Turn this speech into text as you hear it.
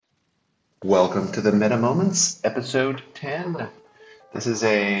Welcome to the Meta Moments, episode 10. This is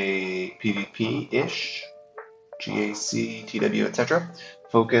a PvP-ish, GAC, TW, etc.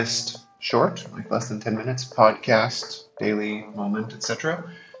 Focused, short, like less than 10 minutes, podcast, daily moment,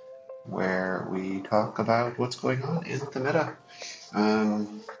 etc., where we talk about what's going on in the meta.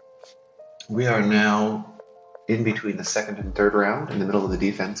 Um, we are now in between the second and third round, in the middle of the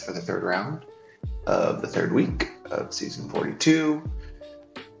defense for the third round of the third week of season 42.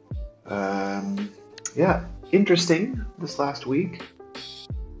 Yeah, interesting this last week.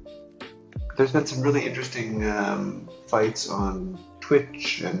 There's been some really interesting fights on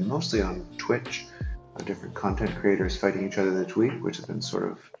Twitch and mostly on Twitch of different content creators fighting each other this week, which has been sort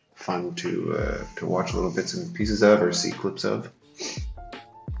of fun to watch little bits and pieces of or see clips of.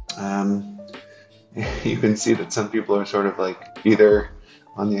 You can see that some people are sort of like either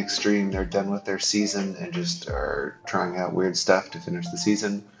on the extreme, they're done with their season and just are trying out weird stuff to finish the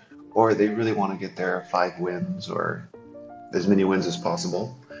season, or they really want to get their 5 wins or as many wins as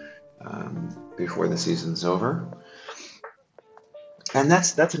possible before the season's over. And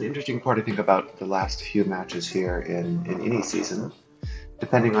that's an interesting part, I think, about the last few matches here in any season,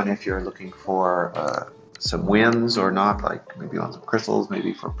 depending on if you're looking for some wins or not, like maybe on some crystals,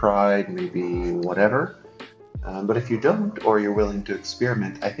 maybe for pride, maybe whatever. But if you don't, or you're willing to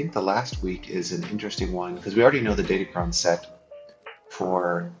experiment, I think the last week is an interesting one, because we already know the Datacron set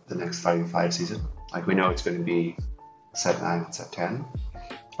for the next 5v5 season. Like, we know it's going to be set 9 and set 10.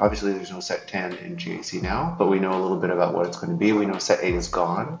 Obviously, there's no set 10 in GAC now, but we know a little bit about what it's going to be. We know set 8 is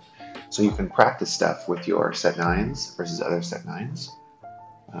gone, so you can practice stuff with your set 9s versus other set 9s.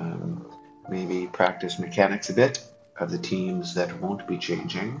 Maybe practice mechanics a bit of the teams that won't be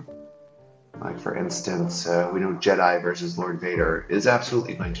changing. Like, for instance, we know Jedi versus Lord Vader is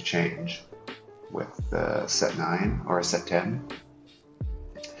absolutely going to change with set 9 or a set 10.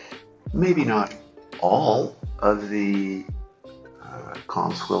 Maybe not all of the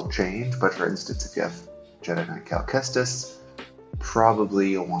comps will change, but for instance, if you have Jedi Knight Cal Kestis, probably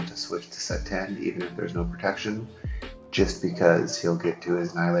you'll want to switch to set 10, even if there's no protection, just because he'll get to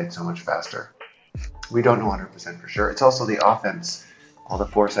his Annihilate so much faster. We don't know 100% for sure. It's also the offense, all the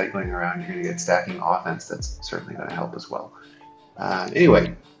foresight going around, you're going to get stacking offense that's certainly going to help as well.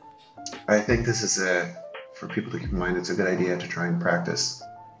 Anyway, I think this is for people to keep in mind, it's a good idea to try and practice.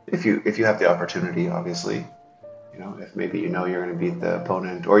 If you have the opportunity, obviously. You know, if maybe you know you're going to beat the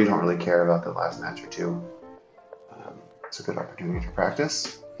opponent, or you don't really care about the last match or two, it's a good opportunity to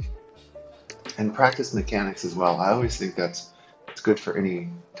practice. And practice mechanics as well. I always think it's good for any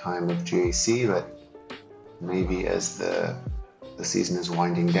time of GAC, but maybe as the season is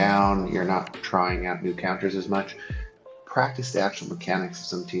winding down, you're not trying out new counters as much. Practice the actual mechanics of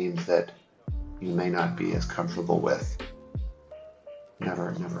some teams that you may not be as comfortable with. Never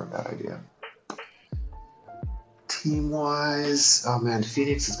a bad idea. Team-wise, oh man,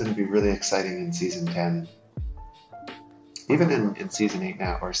 Phoenix is going to be really exciting in Season 10. Even in Season 8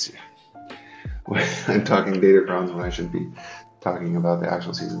 now, or I'm talking Datacrons when I should be talking about the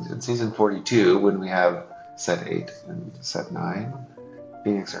actual seasons. In Season 42, when we have Set 8 and Set 9,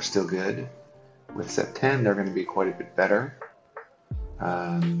 Phoenix are still good. With Set 10, they're going to be quite a bit better.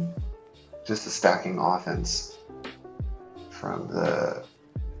 Just the stacking offense from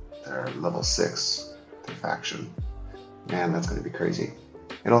their level 6 faction. Man, that's going to be crazy.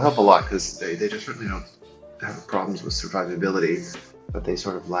 It'll help a lot because they just really don't have problems with survivability, but they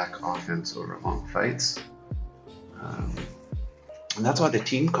sort of lack offense over long fights. And that's why the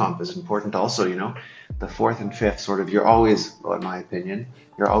team comp is important also, you know. The 4th and 5th sort of, you're always, well, in my opinion,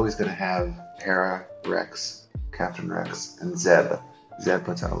 you're always going to have Hera, Rex, Captain Rex, and Zeb. Zeb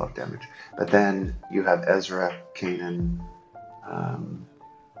puts out a lot of damage. But then you have Ezra, Kanan,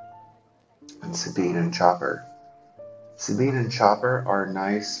 and Sabine and Chopper. Sabine and Chopper are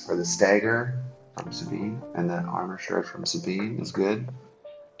nice for the stagger from Sabine, and the armor shard from Sabine is good.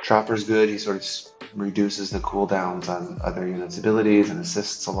 Chopper's good, he sort of reduces the cooldowns on other units' abilities and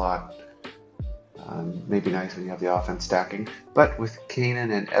assists a lot. Maybe nice when you have the offense stacking. But with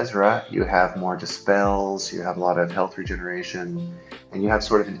Kanan and Ezra, you have more dispels, you have a lot of health regeneration, and you have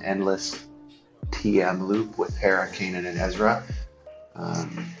sort of an endless TM loop with Hera, Kanan, and Ezra.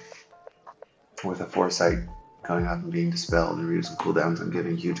 With a foresight going up and being dispelled and reducing cooldowns and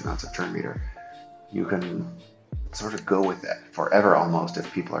giving huge amounts of turn meter. You can sort of go with that forever almost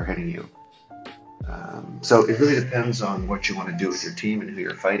if people are hitting you. So it really depends on what you want to do with your team and who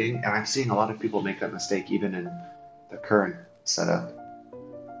you're fighting. And I'm seeing a lot of people make that mistake even in the current setup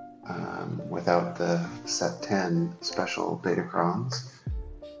without the set 10 special Datacrons.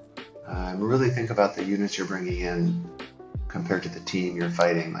 Really think about the units you're bringing in compared to the team you're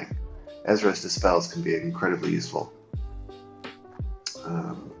fighting. Like, Ezra's Dispels can be incredibly useful.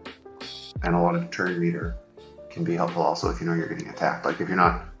 And a lot of turn meter can be helpful also if you know you're getting attacked. Like if you're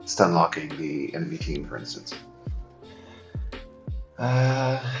not stun locking the enemy team, for instance.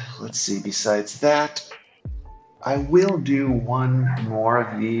 Let's see, besides that, I will do one more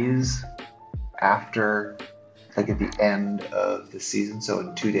of these after, like at the end of the season, so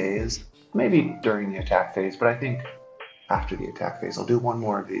in 2 days, maybe during the attack phase, but I think after the attack phase, I'll do one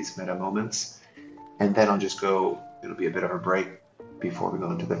more of these meta moments, and then I'll just go, it'll be a bit of a break before we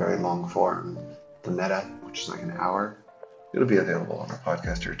go into the very long form, the meta, which is like an hour. It'll be available on our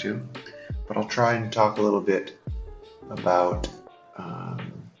podcast here too, but I'll try and talk a little bit about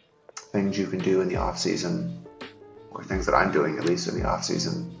things you can do in the off season, or things that I'm doing at least in the off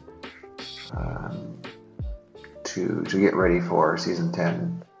season, to get ready for season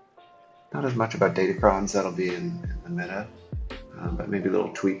 10. Not as much about Datacrons, that'll be in the meta, but maybe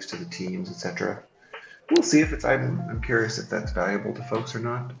little tweaks to the teams, etc. We'll see if it's. I'm curious if that's valuable to folks or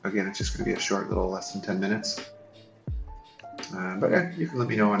not. Again, it's just going to be a short little less than 10 minutes. But yeah, you can let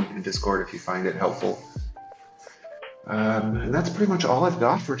me know in Discord if you find it helpful. And that's pretty much all I've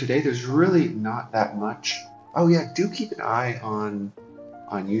got for today. There's really not that much. Oh yeah, do keep an eye on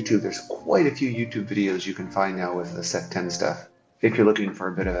YouTube. There's quite a few YouTube videos you can find now with the Set 10 stuff, if you're looking for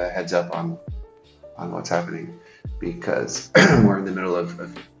a bit of a heads up on what's happening, because we're in the middle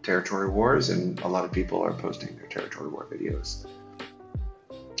of territory wars, and a lot of people are posting their territory war videos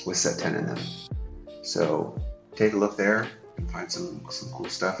with Set 10 in them. So take a look there and find some cool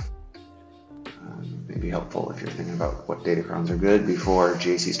stuff. Maybe helpful if you're thinking about what Datacrons are good before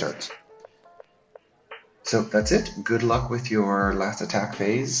GAC starts. So that's it. Good luck with your last attack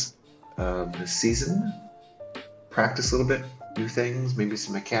phase of the season. Practice a little bit, new things, maybe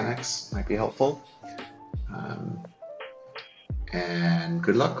some mechanics might be helpful. And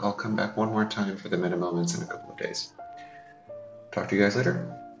good luck. I'll come back one more time for the meta moments in a couple of days. Talk to you guys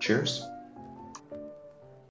later. Cheers.